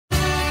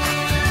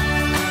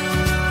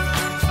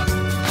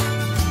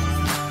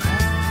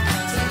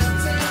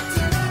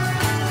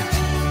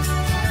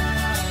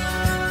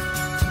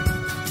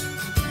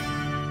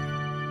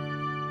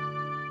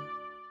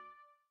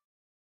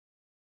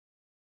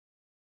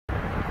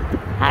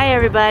Hi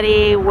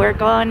everybody, we're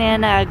going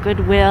in a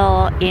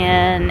Goodwill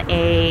in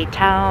a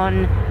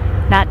town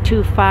not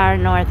too far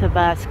north of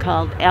us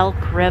called Elk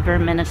River,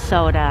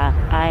 Minnesota.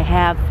 I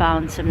have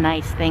found some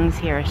nice things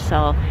here,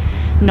 so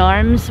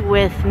Norm's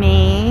with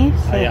me.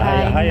 Say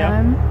hi,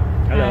 Norm.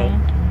 Hello.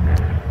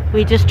 Hi.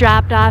 We just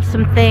dropped off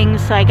some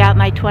things, so I got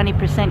my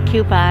 20%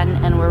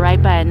 coupon, and we're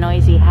right by a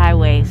noisy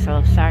highway,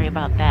 so sorry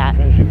about that.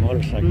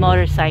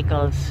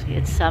 Motorcycles.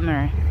 It's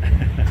summer.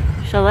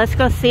 So let's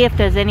go see if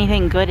there's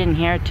anything good in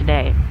here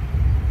today.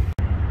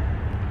 I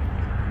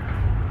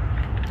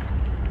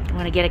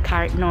want to get a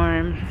cart,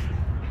 Norm.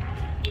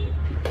 You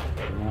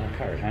want a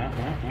cart, huh?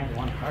 You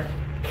want a cart?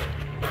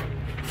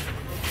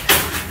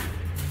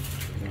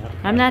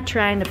 I'm not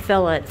trying to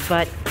fill it,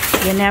 but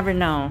you never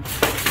know.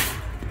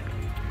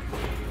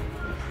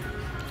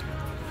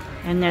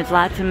 And there's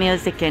lots of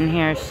music in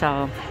here,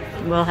 so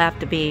we'll have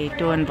to be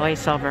doing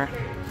voiceover.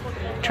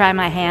 Try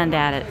my hand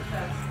at it.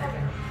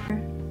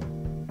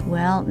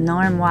 Well,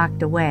 Norm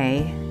walked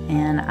away,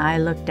 and I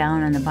looked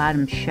down on the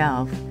bottom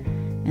shelf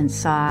and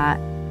saw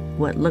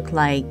what looked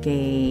like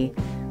a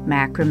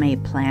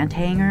macrame plant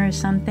hanger or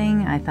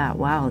something. I thought,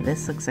 wow,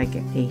 this looks like a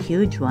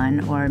huge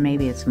one, or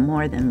maybe it's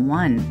more than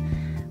one.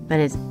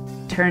 But it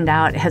turned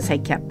out, as I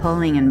kept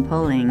pulling and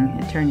pulling,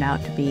 it turned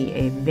out to be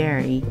a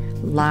very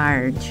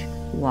large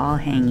wall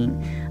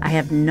hanging. I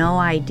have no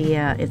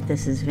idea if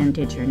this is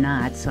vintage or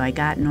not, so I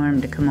got Norm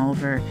to come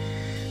over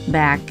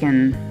back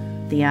in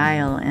the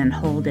aisle and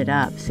hold it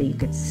up so you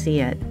could see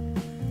it.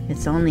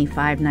 It's only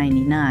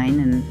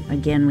 $5.99, and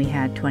again we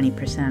had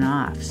 20%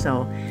 off,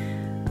 so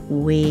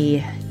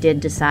we did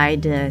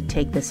decide to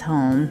take this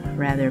home,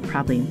 rather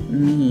probably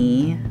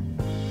me.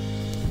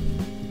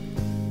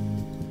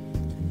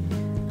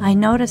 I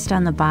noticed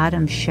on the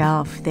bottom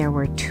shelf there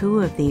were two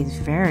of these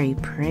very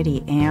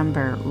pretty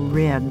amber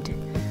ribbed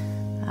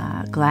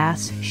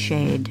glass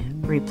shade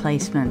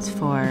replacements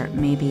for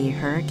maybe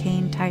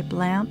hurricane type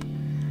lamp,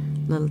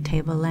 little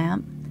table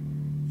lamp,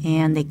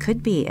 and they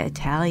could be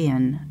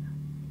Italian.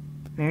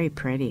 Very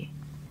pretty.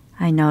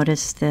 I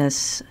noticed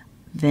this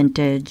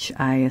vintage,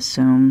 I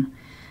assume,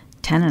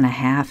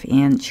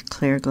 10.5-inch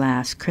clear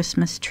glass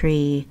Christmas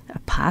tree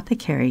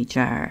apothecary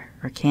jar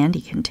or candy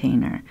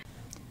container.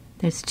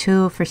 There's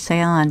two for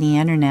sale on the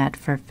internet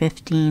for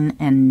 $15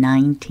 and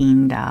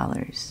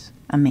 $19.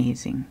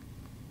 Amazing.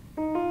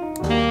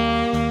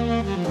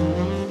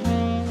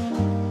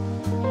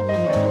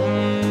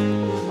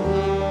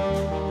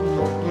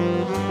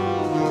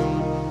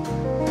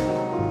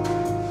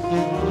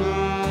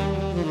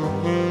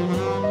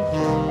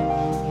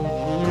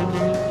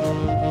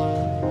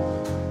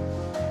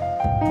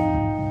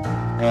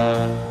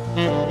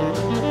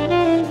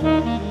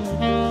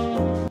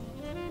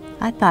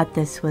 I thought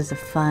this was a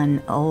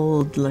fun,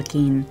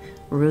 old-looking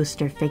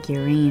rooster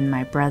figurine.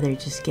 My brother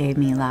just gave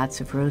me lots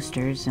of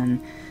roosters,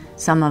 and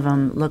some of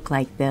them look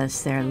like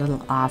this. They're a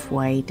little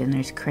off-white, and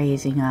there's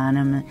crazing on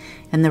them.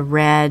 And the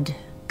red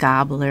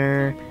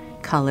gobbler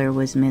color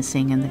was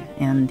missing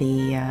in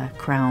the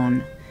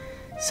crown.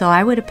 So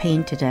I would have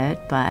painted it,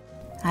 but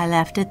I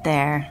left it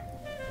there.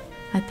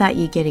 I thought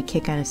you'd get a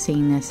kick out of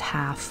seeing this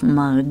half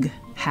mug,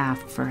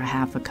 half for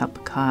half a cup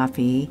of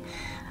coffee.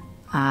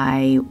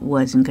 I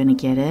wasn't going to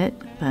get it,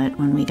 but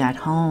when we got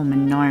home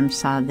and Norm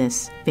saw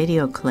this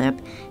video clip,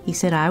 he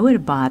said I would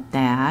have bought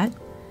that.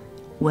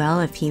 Well,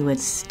 if he would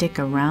stick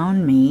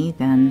around me,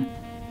 then...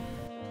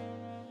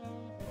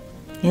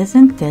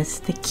 Isn't this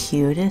the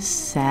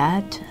cutest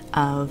set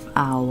of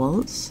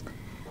owls?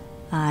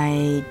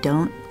 I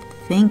don't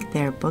think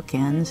they're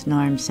bookends.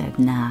 Norm said,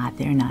 nah,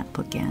 they're not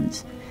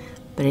bookends.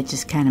 But it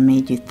just kind of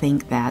made you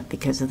think that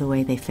because of the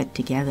way they fit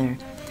together.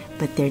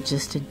 But they're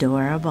just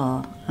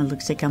adorable. It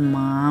looks like a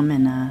mom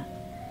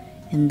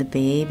and the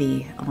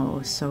baby.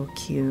 Oh, so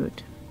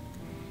cute.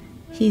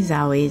 He's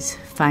always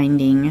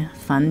finding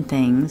fun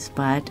things,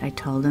 but I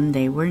told him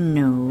they were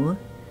new.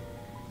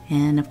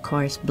 And of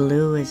course,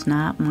 blue is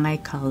not my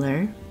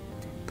color.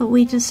 But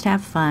we just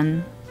have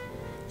fun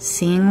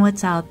seeing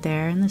what's out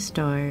there in the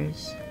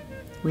stores.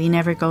 We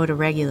never go to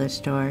regular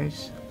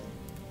stores.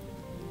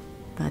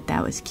 But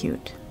that was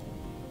cute.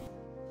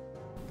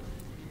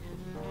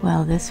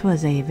 Well, this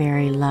was a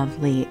very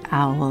lovely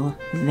owl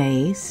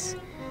vase,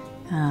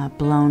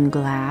 blown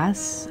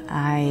glass.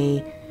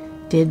 I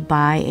did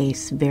buy a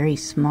very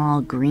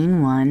small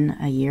green one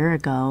a year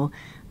ago,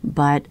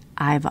 but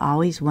I've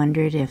always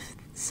wondered if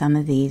some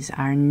of these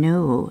are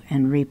new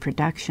and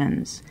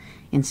reproductions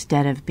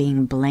instead of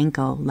being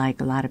Blanco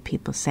like a lot of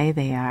people say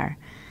they are.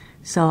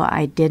 So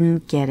I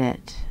didn't get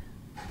it.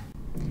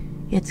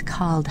 It's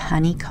called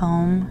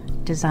Honeycomb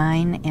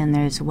Design, and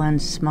there's one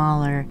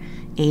smaller,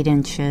 8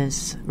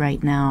 inches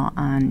right now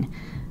on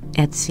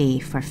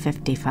Etsy for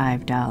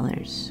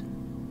 $55.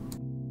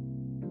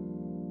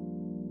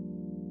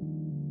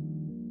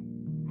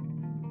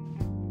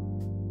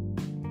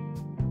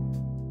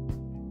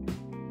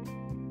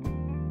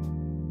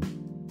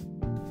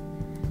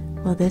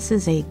 Well, this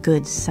is a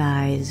good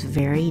size,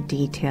 very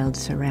detailed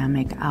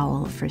ceramic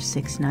owl for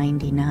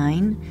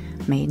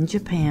 $6.99, made in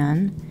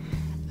Japan.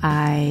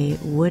 I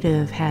would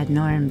have had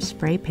Norm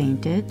spray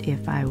paint it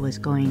if I was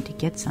going to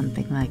get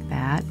something like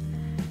that,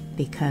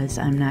 because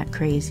I'm not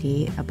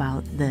crazy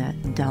about the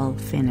dull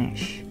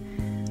finish.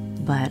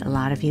 But a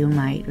lot of you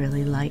might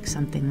really like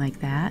something like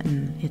that,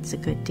 and it's a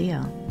good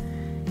deal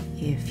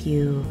if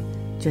you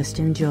just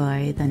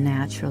enjoy the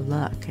natural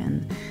look.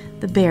 And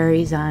the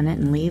berries on it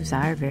and leaves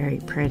are very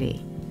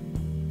pretty,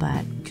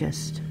 but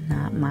just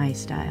not my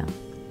style.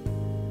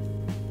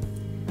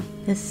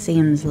 This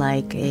seems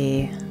like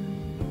a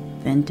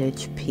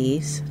vintage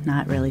piece,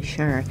 not really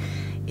sure.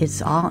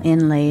 It's all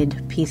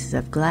inlaid pieces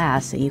of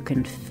glass that you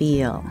can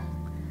feel.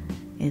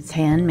 It's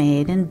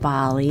handmade in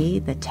Bali.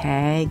 The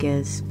tag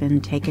has been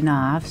taken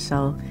off,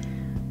 so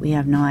we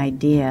have no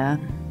idea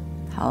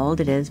how old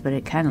it is, but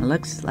it kind of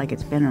looks like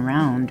it's been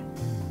around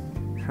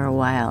for a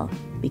while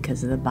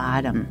because of the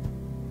bottom.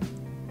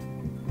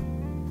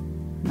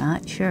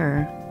 Not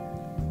sure.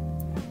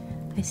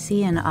 I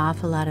see an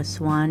awful lot of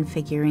swan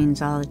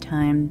figurines all the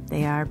time.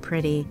 They are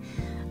pretty.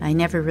 I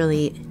never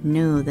really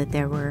knew that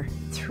there were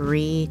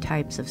 3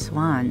 types of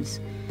swans.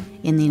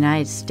 In the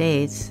United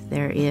States,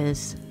 there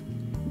is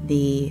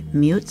the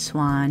mute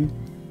swan,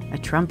 a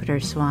trumpeter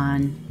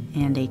swan,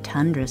 and a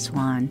tundra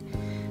swan.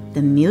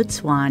 The mute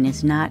swan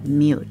is not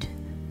mute,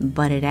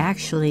 but it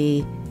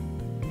actually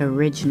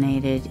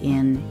originated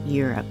in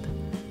Europe,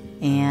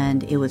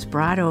 and it was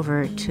brought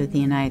over to the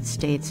United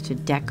States to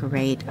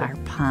decorate our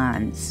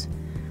ponds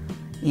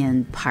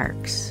in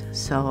parks.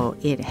 So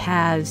it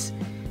has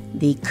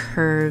the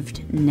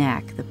curved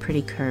neck, the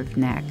pretty curved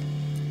neck,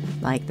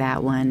 like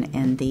that one,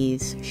 and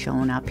these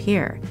shown up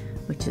here,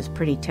 which is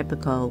pretty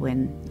typical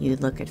when you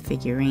look at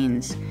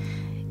figurines.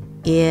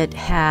 It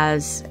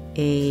has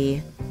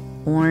a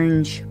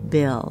orange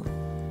bill,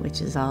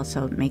 which is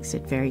also makes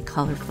it very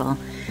colorful.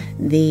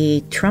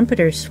 The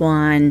trumpeter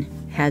swan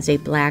has a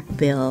black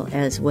bill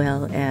as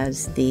well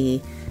as the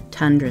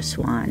tundra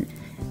swan.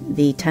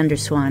 The tundra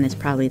swan is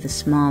probably the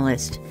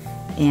smallest,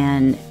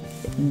 and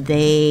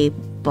they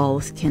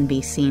both can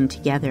be seen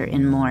together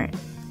in more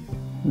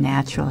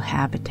natural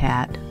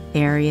habitat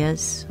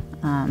areas,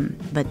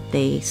 but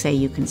they say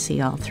you can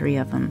see all 3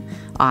 of them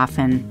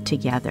often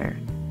together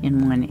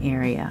in one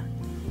area.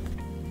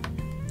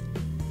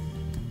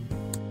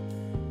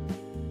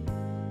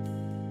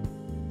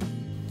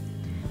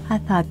 I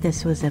thought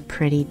this was a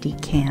pretty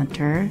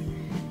decanter.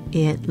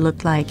 It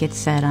looked like it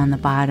said on the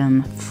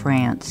bottom,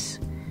 France,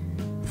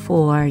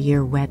 for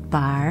your wet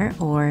bar,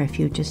 or if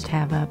you just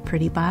have a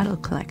pretty bottle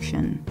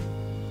collection.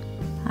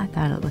 I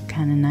thought it looked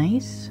kind of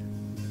nice.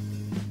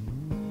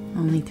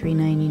 Only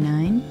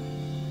 $3.99.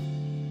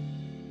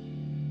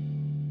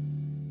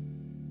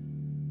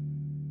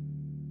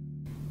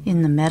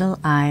 In the metal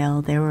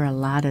aisle, there were a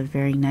lot of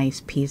very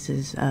nice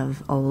pieces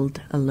of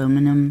old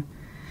aluminum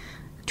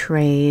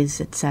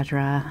trays,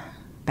 etc.,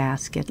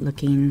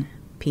 basket-looking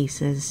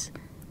pieces.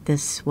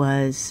 This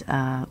was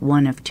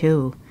one of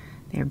 2.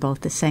 They're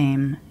both the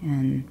same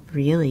and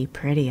really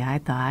pretty, I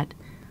thought,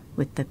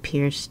 with the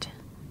pierced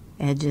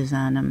edges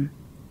on them.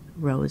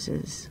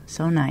 Roses.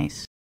 So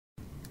nice.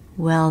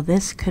 Well,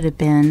 this could have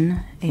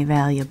been a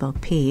valuable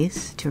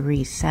piece to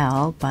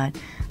resell, but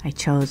I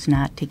chose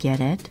not to get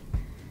it.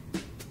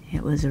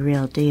 It was a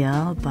real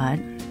deal, but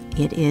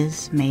it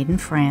is made in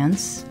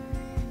France,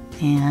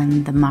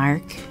 and the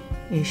mark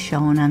is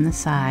shown on the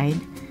side,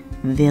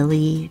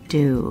 Ville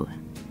du.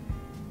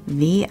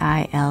 Villeddieu.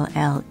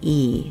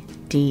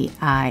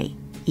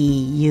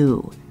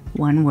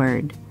 One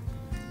word.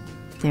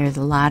 There's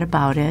a lot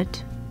about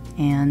it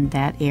and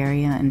that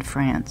area in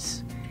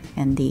France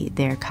and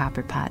their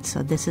copper pots.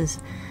 So this is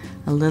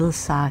a little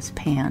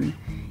saucepan.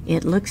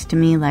 It looks to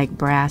me like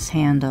brass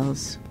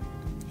handles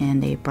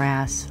and a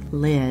brass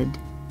lid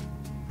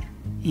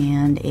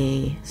and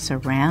a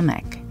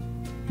ceramic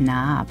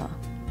knob.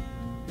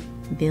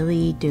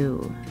 Ville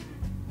du.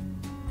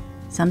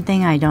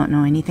 Something I don't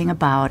know anything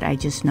about. I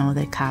just know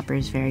that copper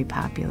is very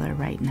popular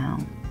right now.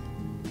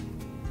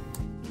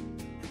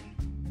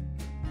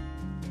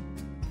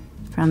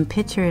 From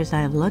pictures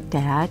I've looked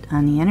at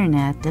on the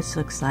internet, this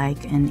looks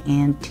like an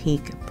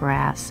antique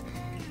brass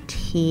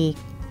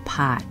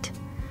teapot,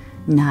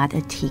 not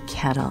a tea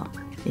kettle.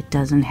 It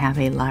doesn't have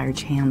a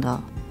large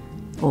handle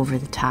over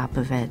the top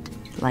of it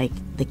like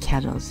the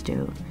kettles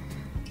do.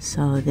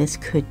 So this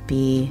could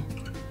be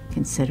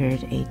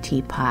considered a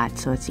teapot.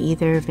 So it's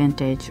either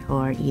vintage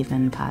or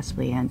even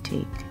possibly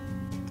antique.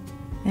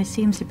 There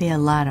seems to be a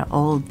lot of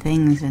old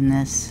things in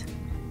this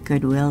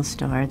Goodwill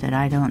store that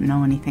I don't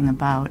know anything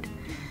about.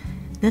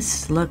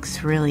 This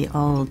looks really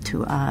old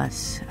to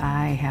us.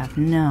 I have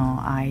no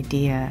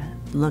idea.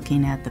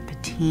 Looking at the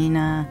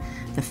patina,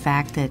 the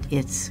fact that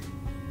it's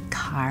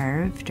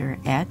carved or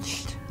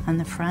etched on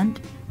the front,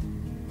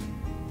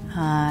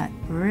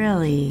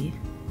 really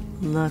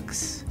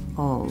looks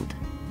old.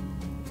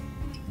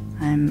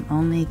 I'm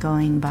only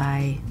going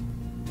by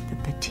the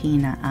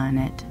patina on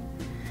it.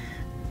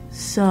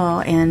 So,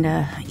 and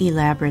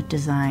elaborate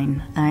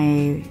design.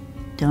 I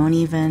don't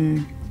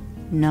even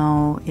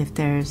know if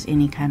there's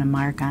any kind of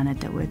mark on it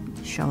that would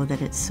show that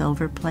it's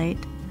silver plate.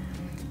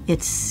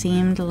 It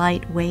seemed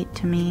lightweight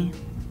to me.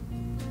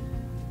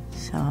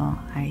 So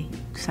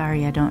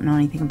sorry I don't know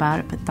anything about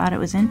it, but thought it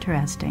was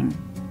interesting.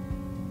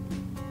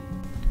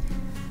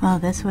 Well,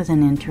 this was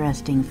an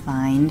interesting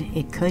find.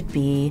 It could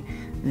be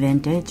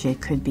vintage,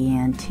 it could be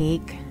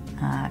antique.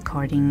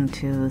 According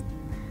to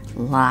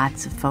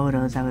lots of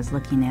photos I was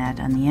looking at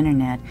on the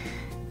internet,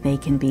 they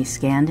can be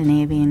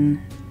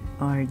Scandinavian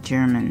or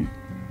German.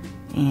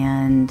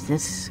 And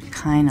this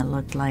kind of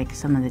looked like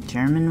some of the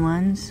German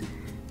ones,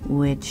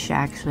 which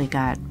actually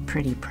got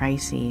pretty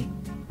pricey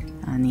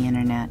on the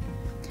internet.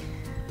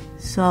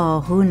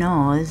 So who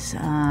knows,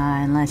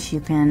 unless you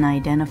can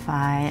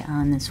identify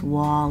on this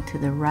wall to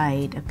the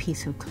right a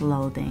piece of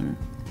clothing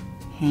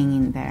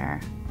hanging there.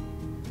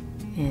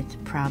 It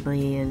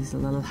probably is a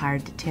little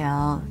hard to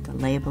tell. The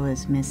label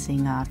is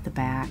missing off the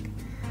back.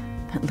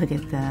 But look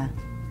at the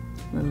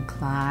little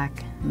clock,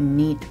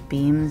 neat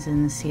beams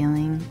in the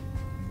ceiling.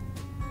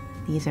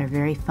 These are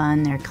very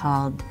fun. They're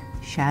called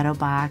shadow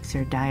box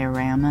or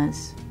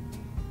dioramas.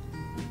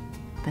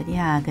 But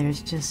yeah,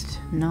 there's just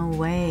no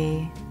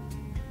way,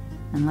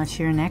 unless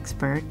you're an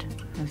expert,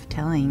 of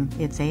telling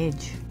its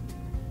age.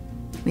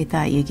 We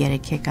thought you'd get a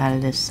kick out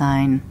of this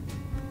sign.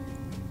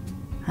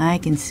 I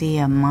can see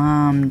a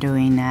mom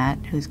doing that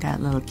who's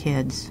got little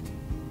kids.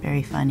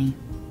 Very funny.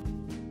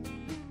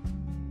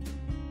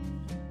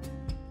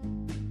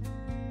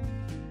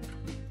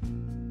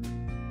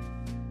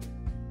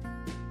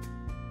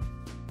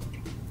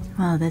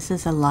 Well, this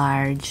is a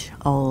large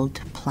old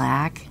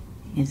plaque.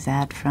 Is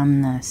that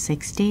from the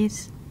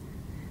 60s?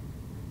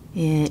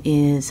 It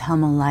is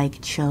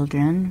Hummel-like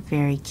children,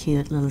 very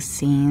cute little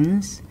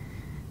scenes.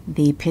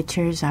 The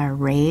pictures are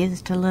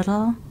raised a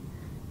little,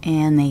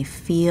 and they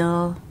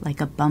feel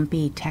like a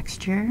bumpy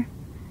texture.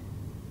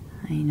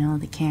 I know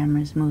the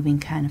camera's moving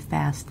kind of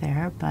fast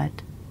there,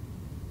 but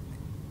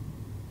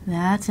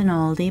that's an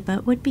oldie,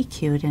 but would be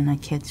cute in a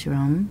kid's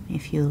room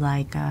if you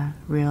like a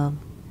real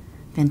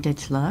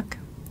vintage look.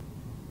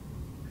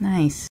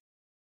 Nice.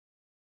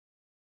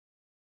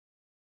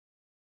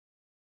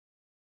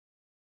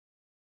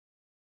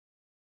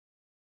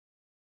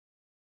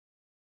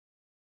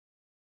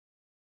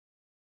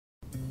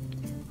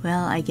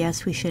 Well, I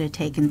guess we should have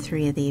taken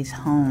 3 of these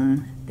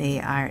home.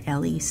 They are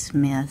L.E.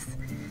 Smith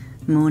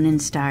Moon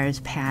and Stars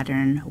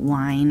pattern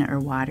wine or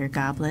water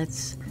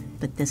goblets,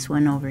 but this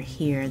one over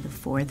here, the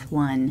 4th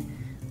one,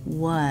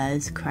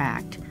 was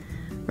cracked.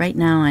 Right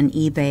now on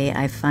eBay,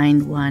 I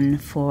find one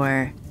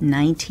for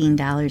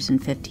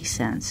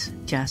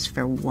 $19.50 just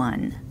for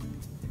one.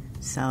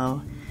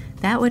 So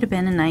that would have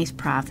been a nice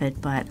profit,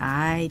 but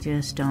I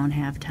just don't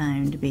have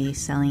time to be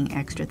selling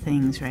extra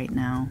things right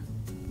now.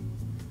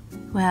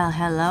 Well,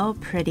 hello,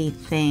 pretty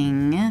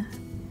thing.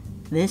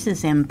 This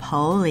is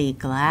Empoli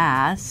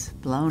glass,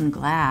 blown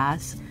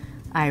glass.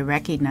 I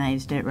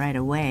recognized it right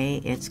away.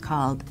 It's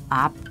called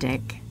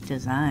Optic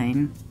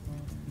Design.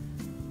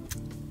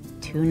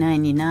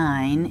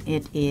 $2.99.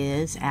 It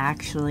is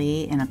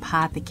actually an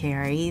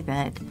apothecary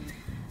that,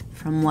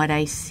 from what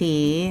I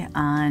see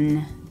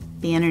on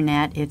the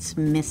internet, it's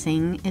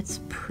missing its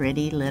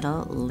pretty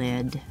little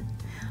lid.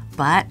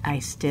 But I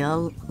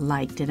still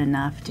liked it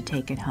enough to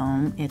take it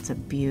home. It's a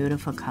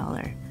beautiful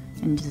color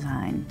and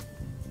design.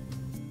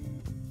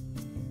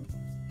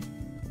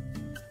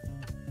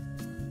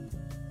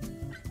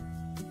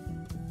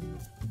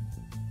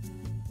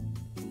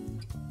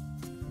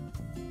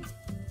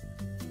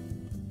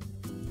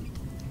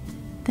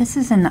 This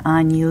is an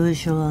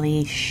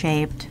unusually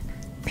shaped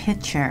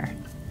pitcher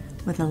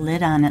with a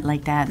lid on it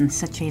like that and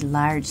such a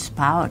large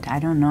spout. I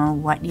don't know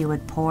what you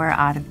would pour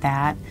out of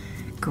that.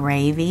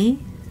 Gravy?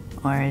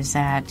 Or is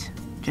that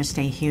just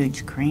a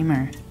huge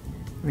creamer?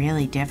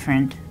 Really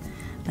different.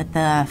 But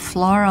the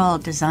floral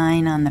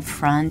design on the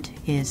front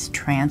is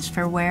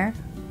transferware.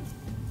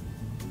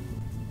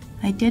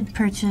 I did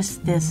purchase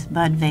this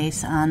bud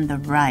vase on the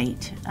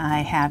right. I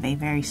have a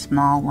very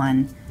small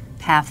one,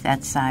 half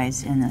that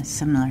size, in a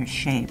similar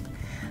shape.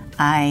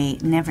 I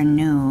never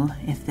knew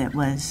if it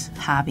was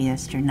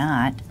hobbyist or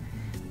not,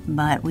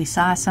 but we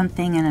saw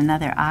something in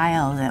another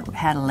aisle that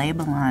had a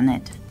label on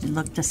it. It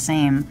looked the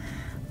same,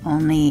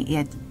 only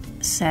it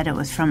said it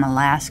was from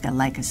Alaska,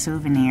 like a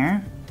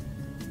souvenir.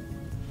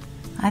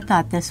 I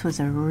thought this was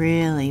a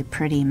really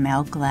pretty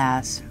milk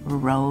glass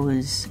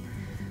rose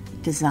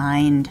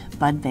designed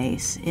bud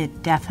vase.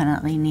 It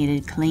definitely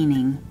needed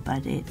cleaning,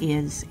 but it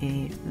is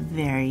a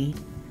very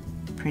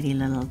pretty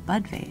little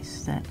bud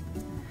vase that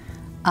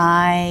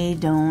I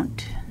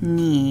don't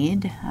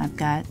need. I've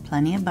got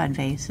plenty of bud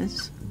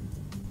vases.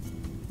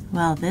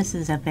 Well, this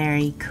is a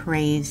very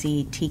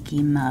crazy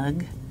tiki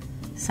mug.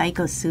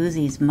 Psycho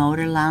Susie's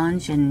Motor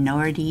Lounge in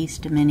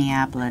Northeast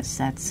Minneapolis.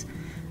 That's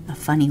a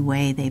funny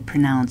way they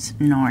pronounce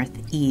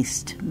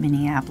Northeast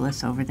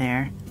Minneapolis over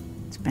there.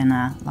 It's been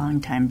a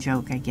long time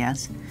joke, I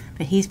guess.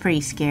 But he's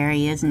pretty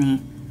scary, isn't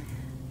he?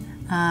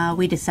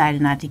 We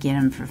decided not to get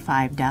him for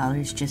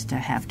 $5 just to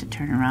have to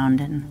turn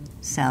around and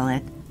sell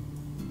it.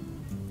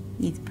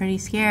 He's pretty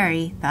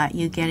scary. Thought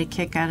you'd get a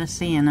kick out of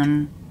seeing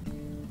him.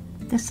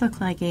 This looked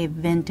like a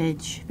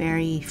vintage,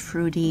 very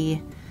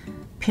fruity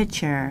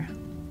picture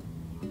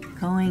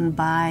going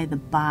by the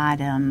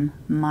bottom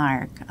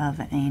mark of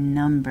a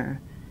number.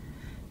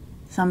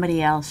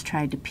 Somebody else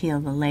tried to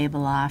peel the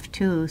label off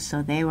too,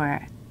 so they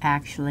were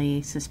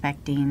actually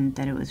suspecting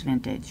that it was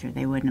vintage, or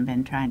they wouldn't have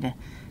been trying to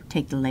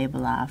take the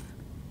label off.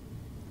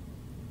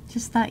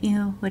 Just thought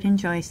you would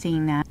enjoy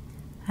seeing that.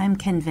 I'm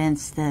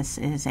convinced this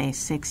is a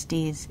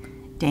 60s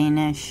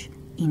Danish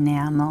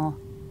enamel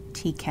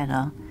tea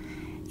kettle.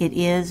 It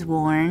is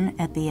worn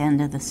at the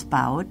end of the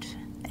spout,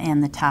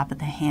 and the top of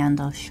the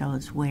handle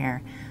shows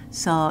wear.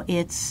 So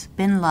it's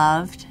been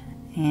loved,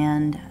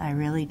 and I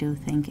really do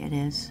think it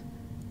is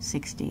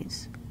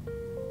 60s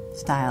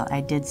style. I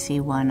did see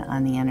one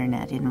on the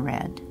internet in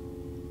red.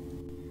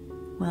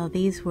 Well,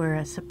 these were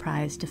a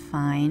surprise to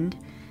find.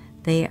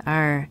 They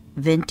are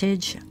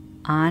vintage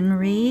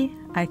Henri,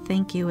 I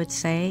think you would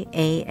say,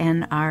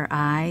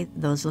 A-N-R-I.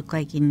 Those look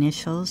like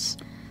initials,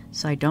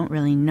 so I don't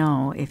really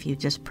know if you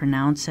just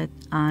pronounce it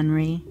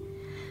Henri.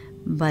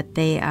 But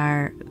they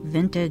are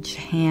vintage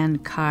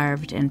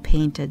hand-carved and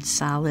painted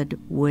solid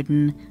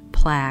wooden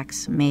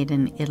plaques made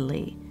in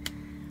Italy.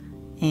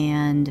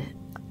 And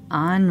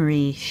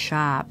Henri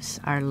shops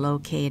are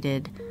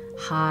located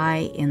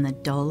high in the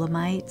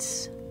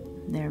Dolomites.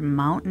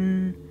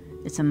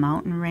 It's a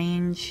mountain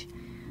range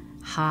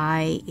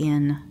high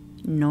in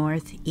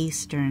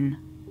northeastern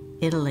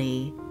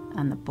Italy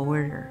on the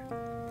border.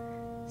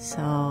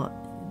 So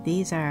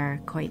these are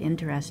quite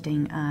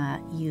interesting.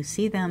 You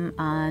see them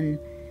on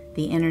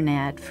the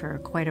internet for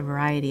quite a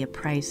variety of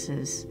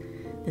prices.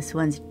 This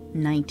one's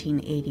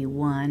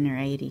 1981 or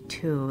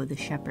 82, the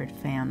Shepherd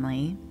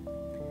family.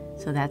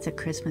 So that's a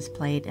Christmas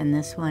plate, and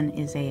this one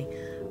is a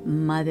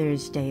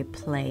Mother's Day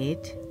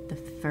plate, the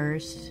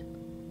first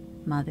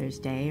Mother's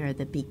Day, or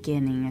the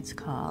beginning it's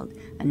called,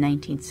 a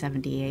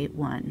 1978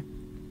 one.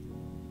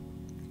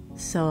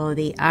 So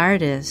the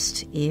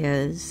artist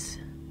is,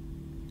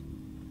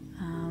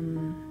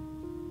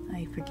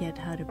 I forget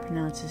how to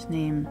pronounce his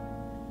name,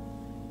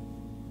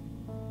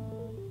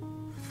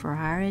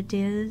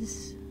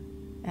 Ferradiz,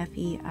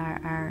 F-E-R-R-A-D-I-Z.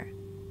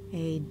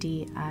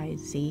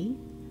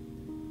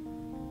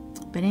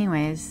 But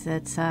anyways,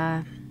 that's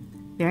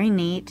very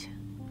neat,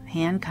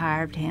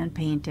 hand-carved,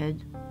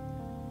 hand-painted,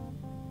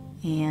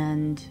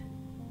 and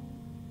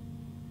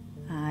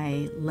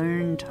I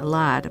learned a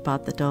lot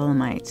about the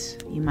Dolomites.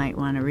 You might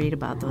want to read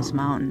about those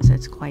mountains.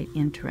 It's quite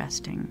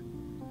interesting.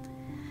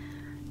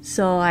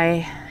 So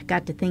I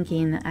got to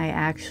thinking I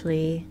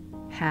actually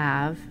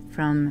have,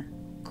 from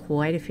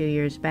quite a few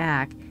years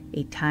back,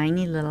 a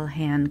tiny little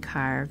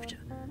hand-carved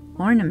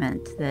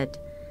ornament that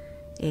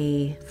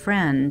a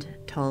friend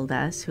told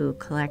us who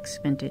collects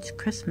vintage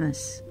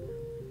Christmas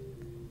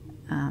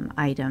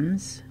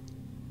items,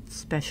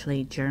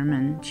 especially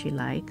German she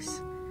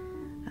likes.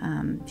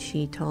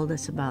 She told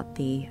us about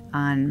the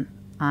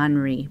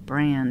Henri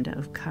brand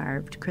of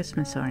carved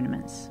Christmas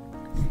ornaments.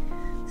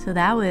 So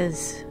that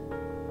was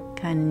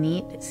kind of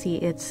neat. See,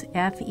 it's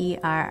F-E-R-R-A-N-D-I-Z.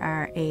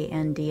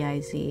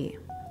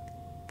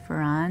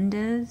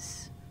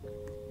 Ferrandez.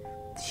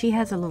 She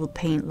has a little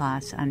paint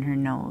loss on her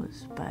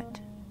nose, but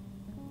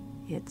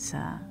it's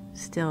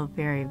still a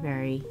very,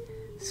 very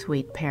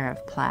sweet pair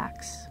of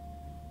plaques.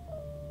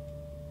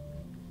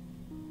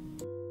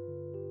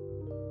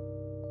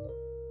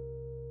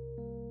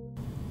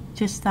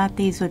 Just thought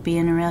these would be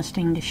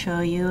interesting to show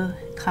you.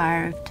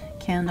 Carved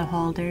candle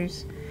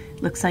holders.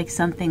 Looks like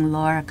something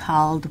Laura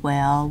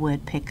Caldwell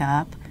would pick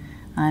up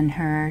on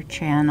her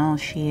channel.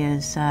 She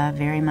is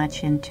very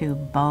much into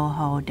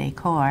boho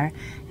decor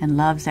and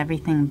loves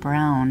everything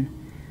brown.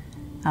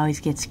 Always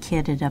gets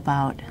kidded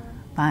about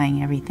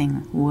buying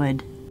everything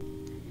wood.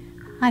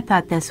 I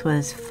thought this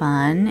was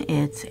fun.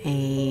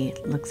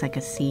 Looks like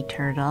a sea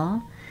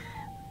turtle.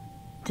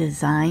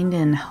 Designed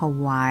in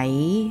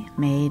Hawaii,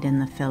 made in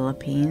the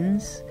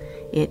Philippines.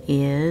 It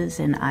is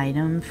an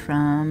item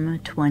from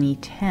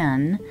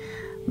 2010,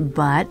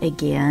 but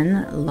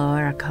again,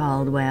 Laura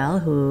Caldwell,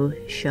 who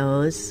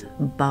shows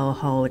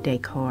boho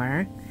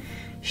decor,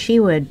 she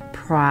would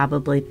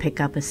probably pick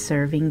up a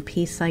serving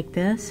piece like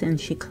this,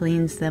 and she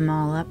cleans them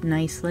all up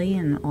nicely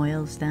and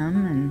oils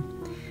them, and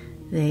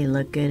they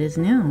look good as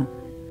new.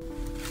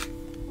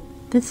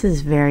 This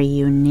is very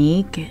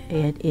unique.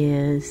 It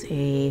is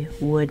a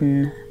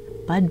wooden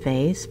bud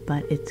vase,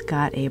 but it's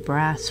got a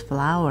brass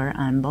flower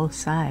on both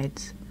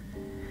sides.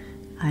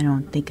 I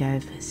don't think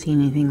I've seen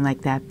anything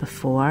like that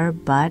before,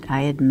 but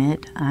I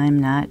admit I'm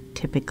not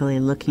typically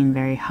looking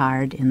very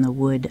hard in the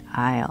wood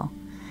aisle.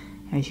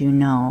 As you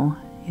know,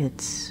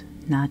 it's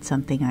not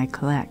something I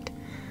collect,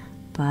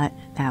 but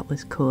that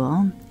was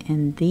cool.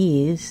 And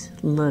these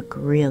look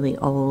really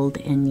old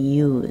and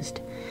used.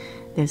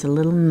 There's a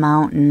little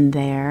mountain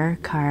there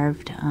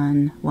carved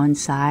on one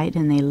side,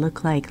 and they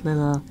look like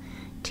little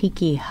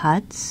tiki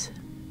huts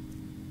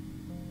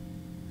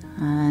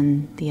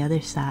on the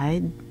other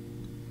sides.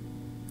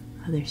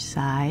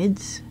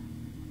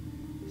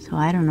 So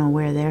I don't know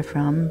where they're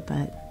from,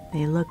 but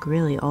they look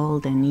really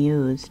old and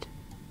used.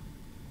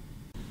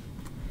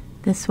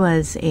 This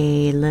was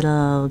a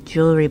little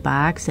jewelry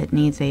box that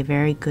needs a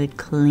very good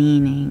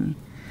cleaning.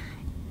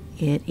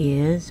 It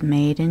is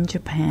made in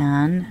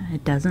Japan.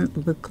 It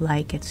doesn't look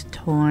like it's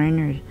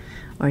torn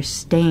or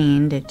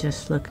stained. It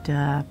just looked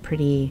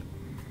pretty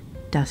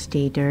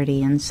dusty,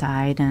 dirty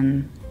inside,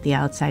 and the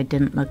outside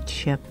didn't look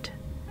chipped.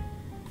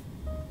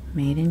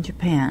 Made in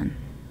Japan.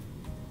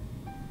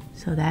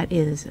 So that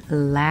is a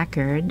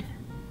lacquered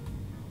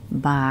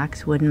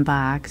box, wooden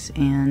box,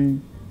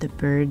 and the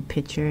bird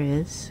picture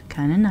is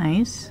kind of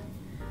nice.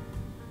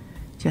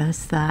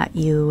 Just thought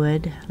you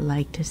would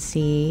like to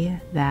see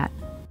that.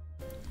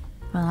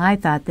 Well, I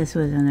thought this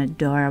was an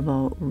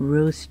adorable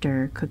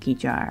rooster cookie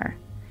jar.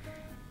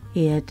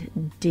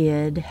 It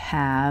did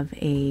have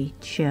a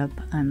chip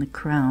on the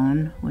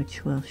crown,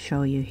 which we'll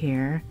show you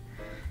here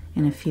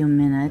in a few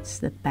minutes.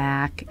 The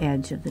back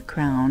edge of the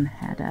crown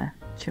had a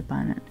chip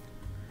on it.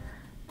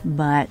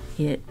 But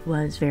it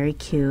was very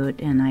cute,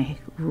 and I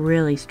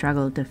really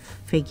struggled to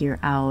figure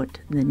out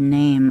the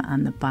name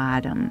on the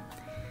bottom.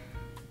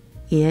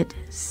 It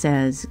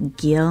says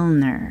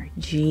Gilner,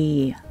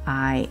 G-I-L-N-E-R.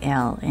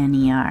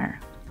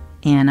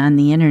 And on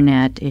the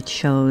internet, it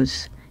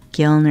shows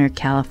Gilner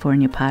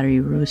California Pottery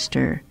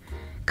Rooster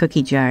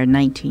Cookie Jar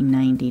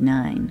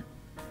 1999.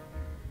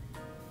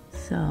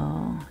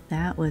 So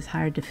that was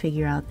hard to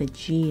figure out the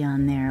G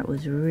on there. It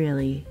was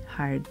really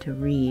hard to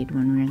read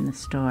when we were in the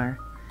store.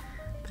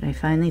 But I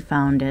finally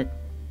found it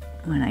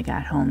when I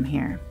got home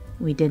here.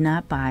 We did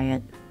not buy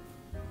it.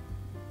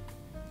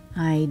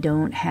 I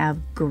don't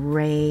have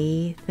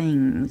gray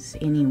things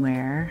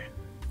anywhere,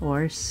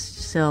 or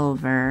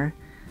silver.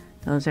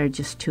 Those are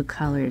just two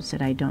colors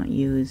that I don't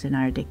use in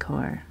our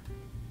decor.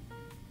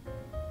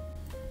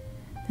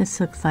 This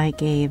looks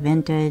like a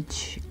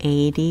vintage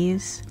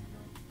 80s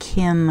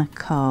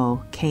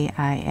Kimco,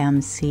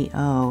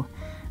 K-I-M-C-O,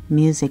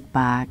 music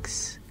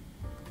box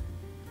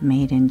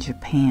made in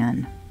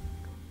Japan.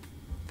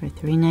 For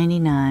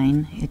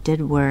 $3.99. It did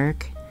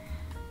work.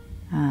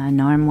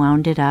 Norm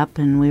wound it up,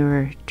 and we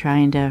were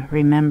trying to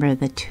remember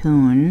the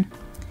tune,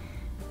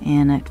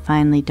 and it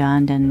finally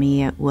dawned on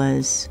me it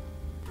was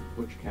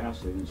Butch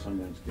Cassidy and the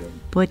Sundance Kid.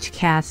 Butch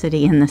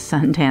Cassidy and the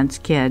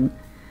Sundance Kid.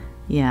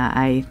 Yeah,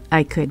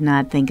 I could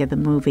not think of the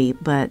movie,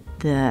 but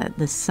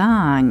the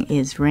song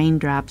is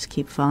Raindrops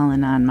Keep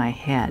Falling on My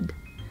Head.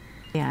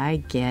 Yeah, I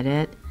get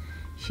it.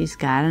 She's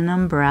got an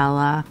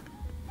umbrella,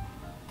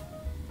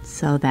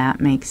 so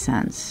that makes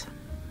sense.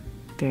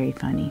 Very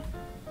funny.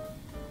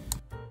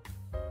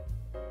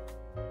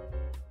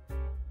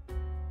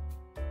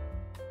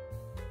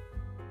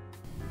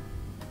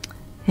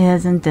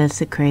 Isn't this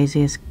the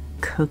craziest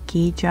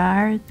cookie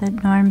jar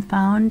that Norm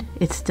found?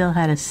 It still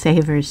had a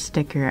Savers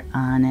sticker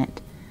on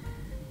it.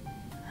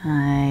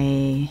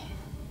 I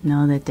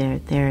know that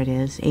there it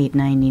is,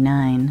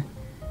 $8.99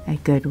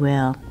 at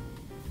Goodwill.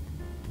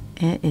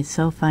 It is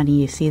so funny.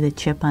 You see the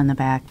chip on the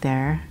back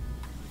there.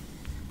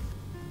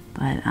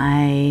 But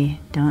I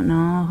don't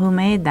know who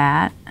made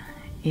that.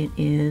 It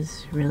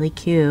is really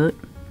cute.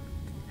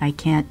 I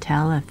can't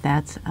tell if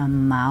that's a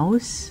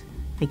mouse.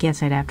 I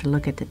guess I'd have to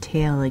look at the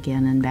tail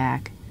again and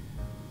back.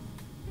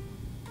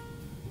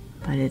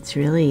 But it's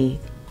really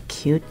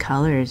cute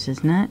colors,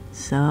 isn't it?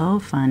 So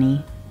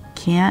funny.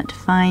 Can't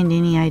find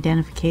any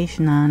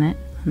identification on it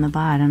on the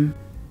bottom.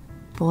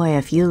 Boy,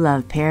 if you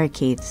love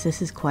parakeets,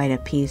 this is quite a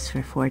piece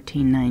for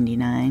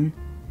 $14.99.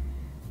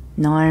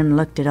 Norm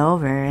looked it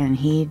over and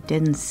he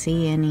didn't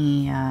see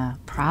any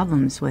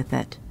problems with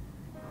it.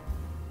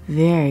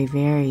 Very,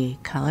 very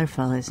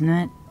colorful, isn't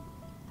it?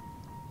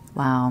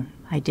 Wow,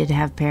 I did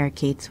have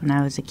parakeets when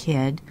I was a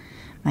kid.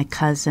 My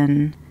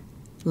cousin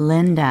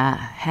Linda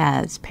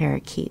has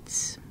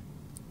parakeets.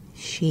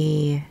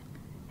 She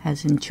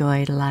has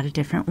enjoyed a lot of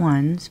different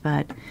ones,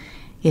 but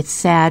it's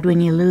sad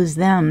when you lose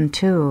them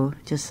too,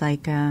 just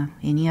like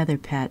any other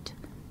pet.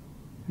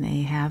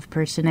 They have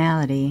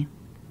personality.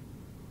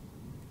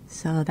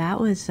 So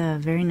that was a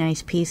very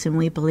nice piece, and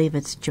we believe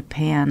it's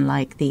Japan,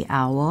 like the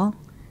owl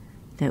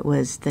that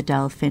was the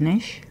dull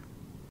finish.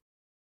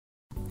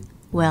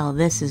 Well,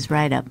 this is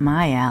right up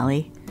my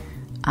alley.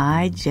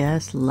 I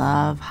just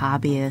love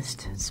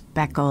hobbyist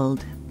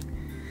speckled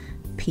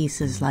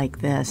pieces like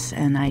this,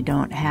 and I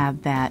don't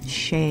have that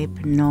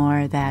shape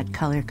nor that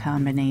color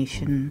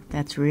combination.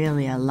 That's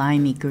really a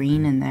limey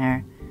green in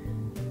there.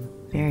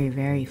 Very,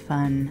 very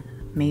fun.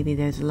 Maybe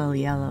there's a little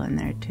yellow in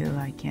there too,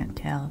 I can't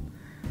tell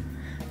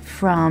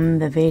from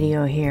the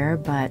video here,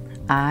 but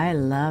I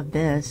love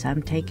this.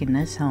 I'm taking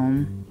this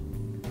home.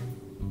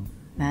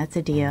 That's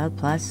a deal,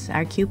 plus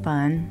our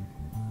coupon.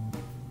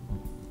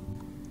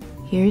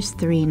 Here's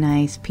 3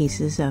 nice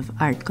pieces of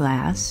art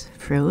glass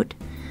fruit.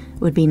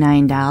 It would be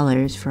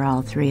 $9 for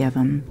all 3 of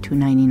them,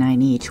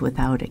 $2.99 each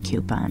without a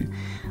coupon.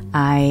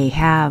 I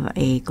have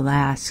a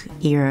glass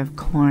ear of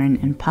corn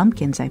and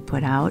pumpkins I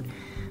put out,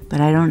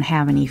 but I don't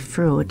have any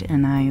fruit,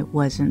 and I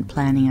wasn't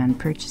planning on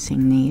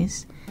purchasing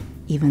these,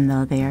 even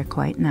though they are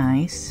quite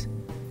nice.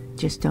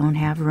 Just don't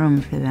have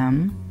room for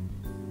them.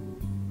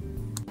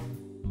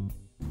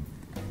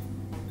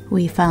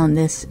 We found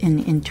this an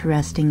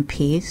interesting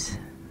piece.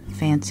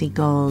 Fancy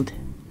gold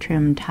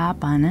trim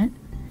top on it.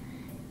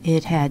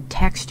 It had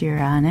texture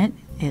on it.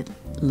 It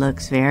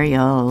looks very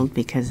old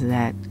because of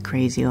that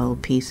crazy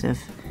old piece of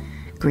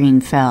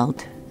green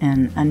felt.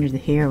 And under the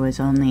here was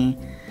only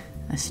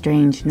a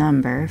strange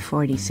number,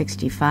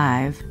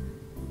 4065.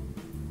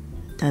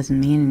 Doesn't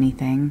mean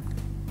anything,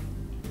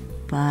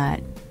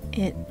 but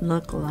it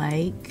looked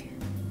like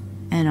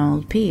an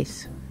old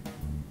piece.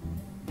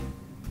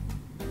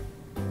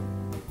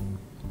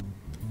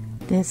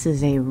 This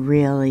is a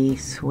really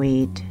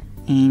sweet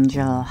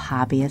angel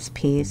hobbyist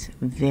piece,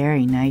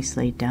 very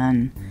nicely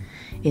done.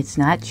 It's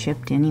not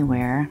chipped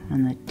anywhere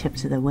on the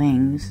tips of the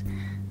wings.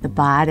 The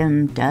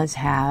bottom does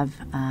have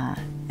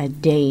a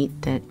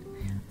date that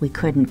we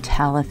couldn't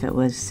tell if it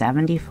was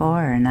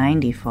 74 or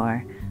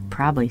 94,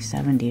 probably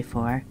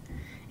 74.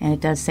 And it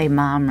does say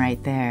Mom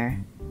right there.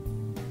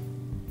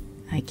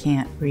 I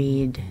can't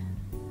read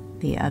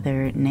the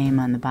other name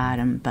on the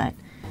bottom, but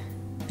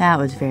that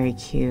was very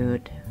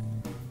cute.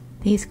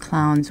 These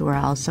clowns were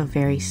also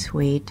very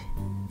sweet,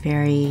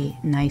 very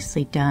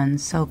nicely done,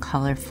 so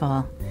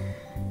colorful.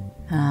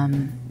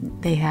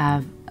 They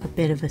have a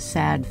bit of a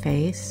sad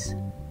face,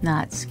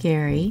 not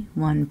scary.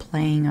 One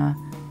playing a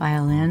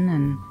violin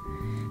and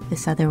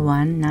this other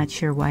one, not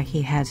sure why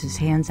he has his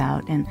hands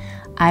out. And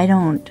I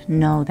don't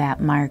know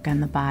that mark on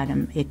the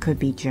bottom. It could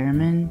be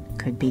German,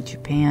 could be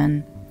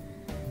Japan.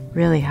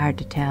 Really hard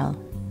to tell.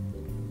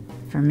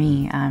 For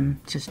me, I'm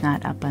just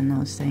not up on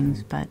those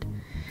things, but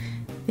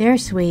they're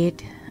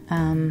sweet.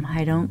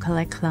 I don't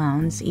collect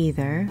clowns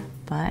either,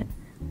 but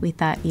we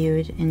thought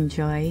you'd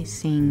enjoy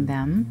seeing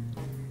them.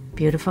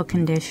 Beautiful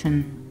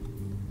condition.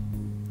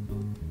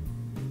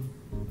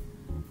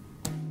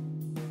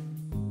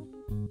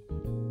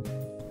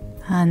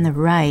 On the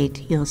right,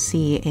 you'll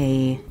see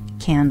a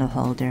candle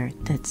holder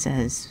that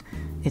says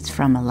it's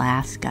from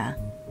Alaska.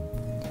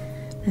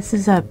 This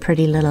is a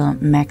pretty little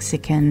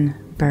Mexican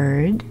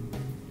bird.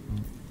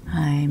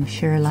 I'm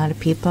sure a lot of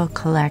people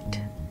collect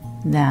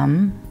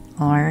them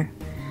or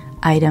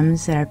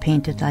items that are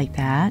painted like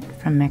that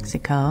from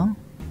Mexico.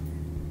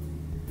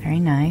 Very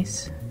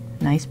nice.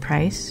 Nice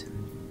price.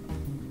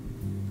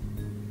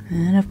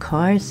 And of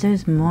course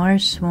there's more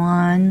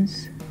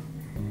swans.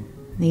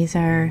 These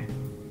are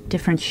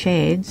different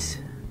shades.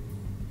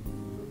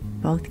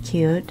 Both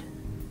cute.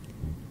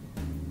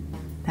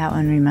 That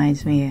one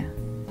reminds me,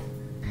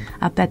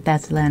 I'll bet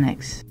that's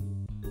Lennox.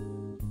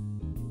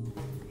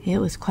 It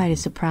was quite a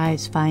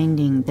surprise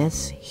finding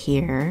this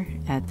here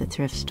at the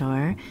thrift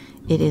store.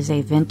 It is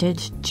a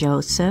vintage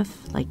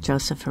Joseph, like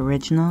Joseph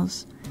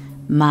Originals,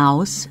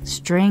 mouse,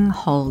 string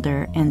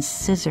holder, and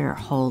scissor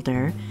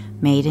holder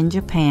made in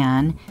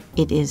Japan.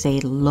 It is a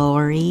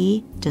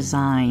Lorrie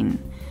design.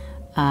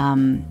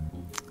 Lorrie.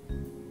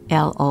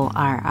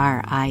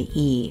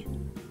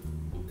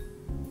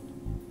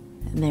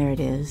 There it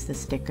is, the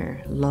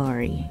sticker,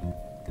 Lorrie.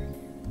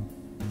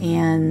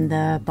 And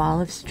the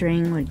ball of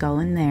string would go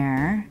in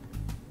there,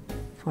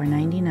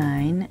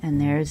 $4.99,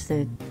 and there's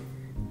the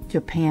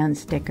Japan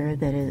sticker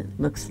that it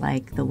looks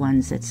like the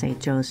ones that say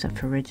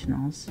Joseph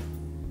Originals.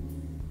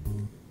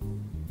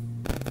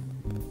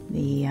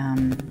 The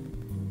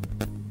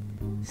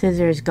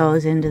scissors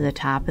goes into the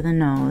top of the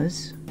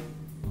nose,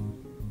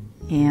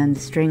 and the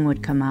string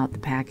would come out the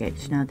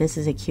package. Now this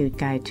is a cute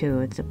guy too.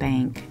 It's a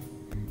bank,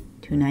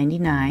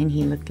 $2.99.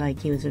 He looked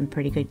like he was in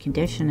pretty good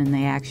condition, and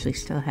they actually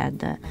still had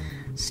the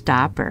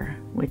stopper,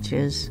 which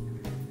is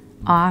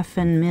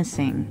often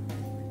missing,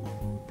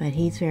 but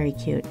he's very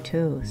cute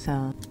too.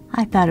 So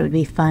I thought it would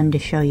be fun to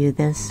show you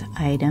this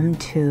item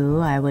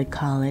too. I would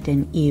call it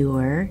an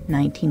ewer,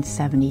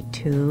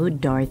 1972.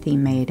 Dorothy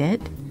made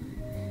it.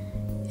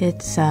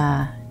 It's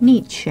a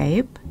neat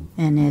shape,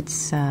 and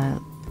it's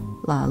a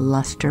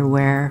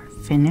lusterware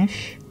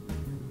finish.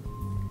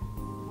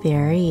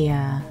 Very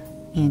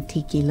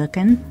antique-y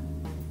looking.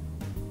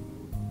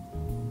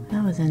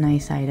 That was a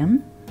nice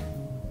item.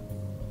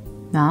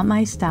 Not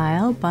my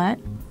style, but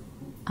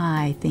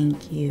I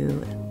think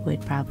you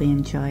would probably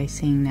enjoy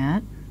seeing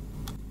that.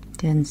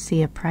 Didn't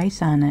see a price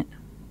on it.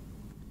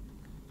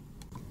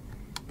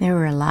 There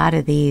were a lot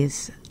of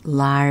these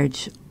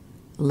large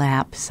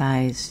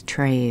lap-size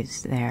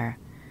trays there.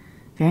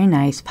 Very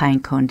nice pine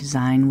cone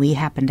design. We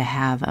happen to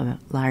have a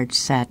large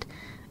set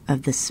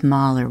of the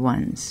smaller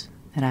ones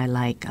that I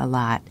like a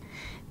lot.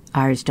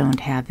 Ours don't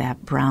have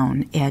that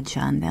brown edge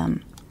on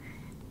them.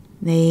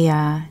 They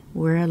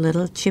were a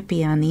little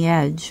chippy on the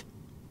edge.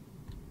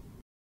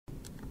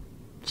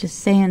 Just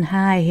saying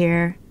hi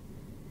here.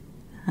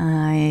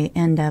 I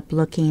end up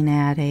looking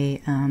at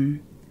a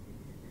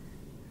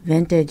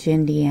vintage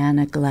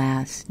Indiana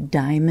glass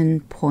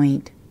diamond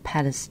point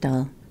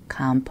pedestal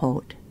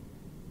compote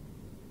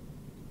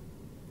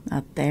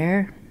up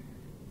there.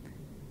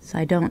 So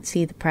I don't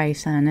see the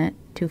price on it,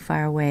 too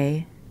far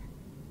away.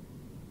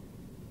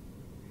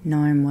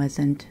 Norm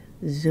wasn't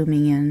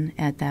zooming in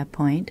at that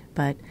point,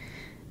 but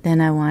then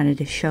I wanted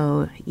to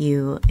show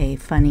you a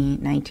funny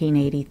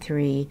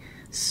 1983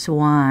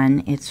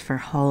 swan. It's for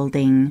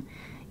holding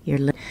your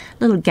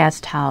little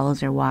guest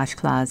towels or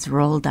washcloths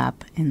rolled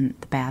up in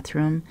the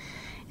bathroom.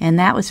 And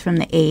that was from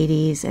the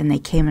 80s, and they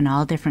came in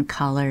all different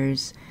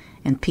colors.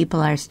 And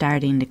people are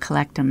starting to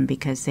collect them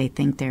because they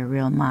think they're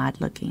real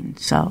mod looking.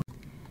 So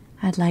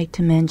I'd like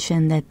to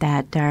mention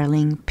that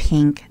darling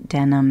pink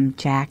denim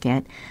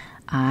jacket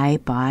I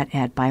bought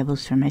at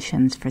Bibles for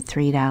Missions for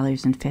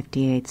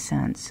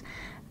 $3.58.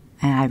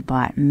 And I've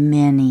bought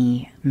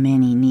many,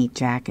 many neat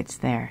jackets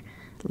there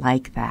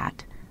like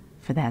that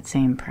for that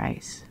same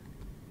price.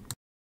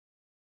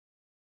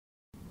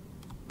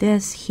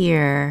 This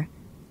here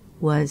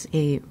was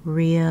a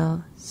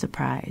real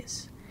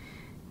surprise.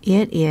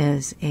 It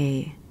is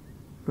a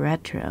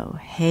retro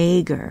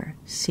Haeger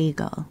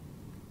seagull.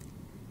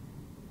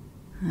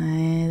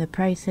 The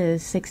price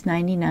is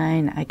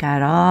 $6.99. I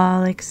got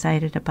all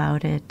excited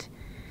about it,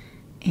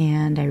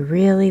 and I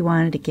really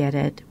wanted to get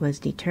it. Was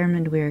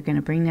determined we were going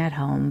to bring that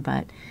home,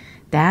 but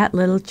that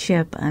little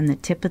chip on the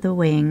tip of the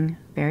wing,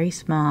 very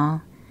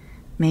small,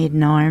 made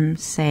Norm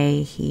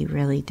say he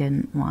really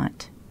didn't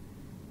want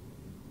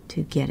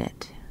to get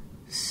it.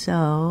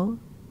 So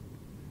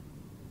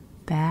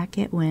back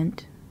it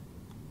went.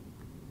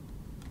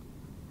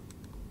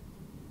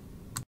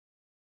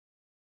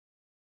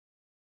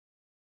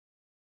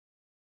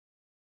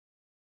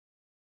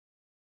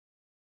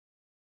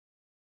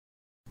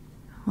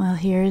 Well,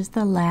 here's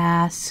the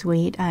last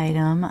sweet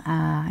item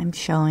I'm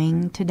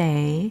showing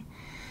today.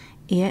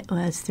 It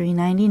was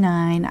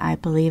 $3.99. I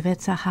believe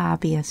it's a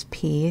hobbyist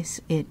piece.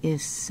 It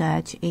is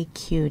such a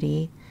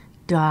cutie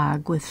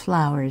dog with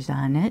flowers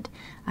on it.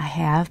 I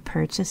have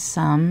purchased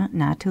some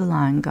not too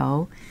long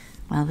ago,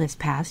 well, this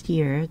past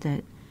year,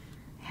 that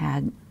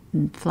had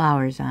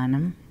flowers on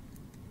them.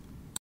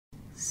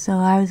 So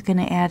I was going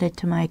to add it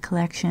to my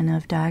collection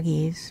of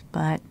doggies,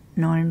 but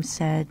Norm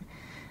said,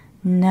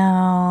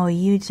 "No,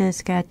 you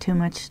just got too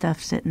much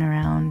stuff sitting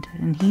around,"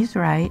 and he's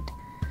right.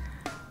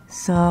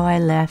 So I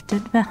left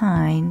it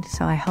behind.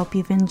 So I hope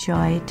you've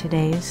enjoyed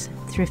today's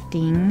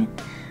thrifting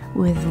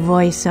with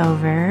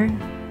voiceover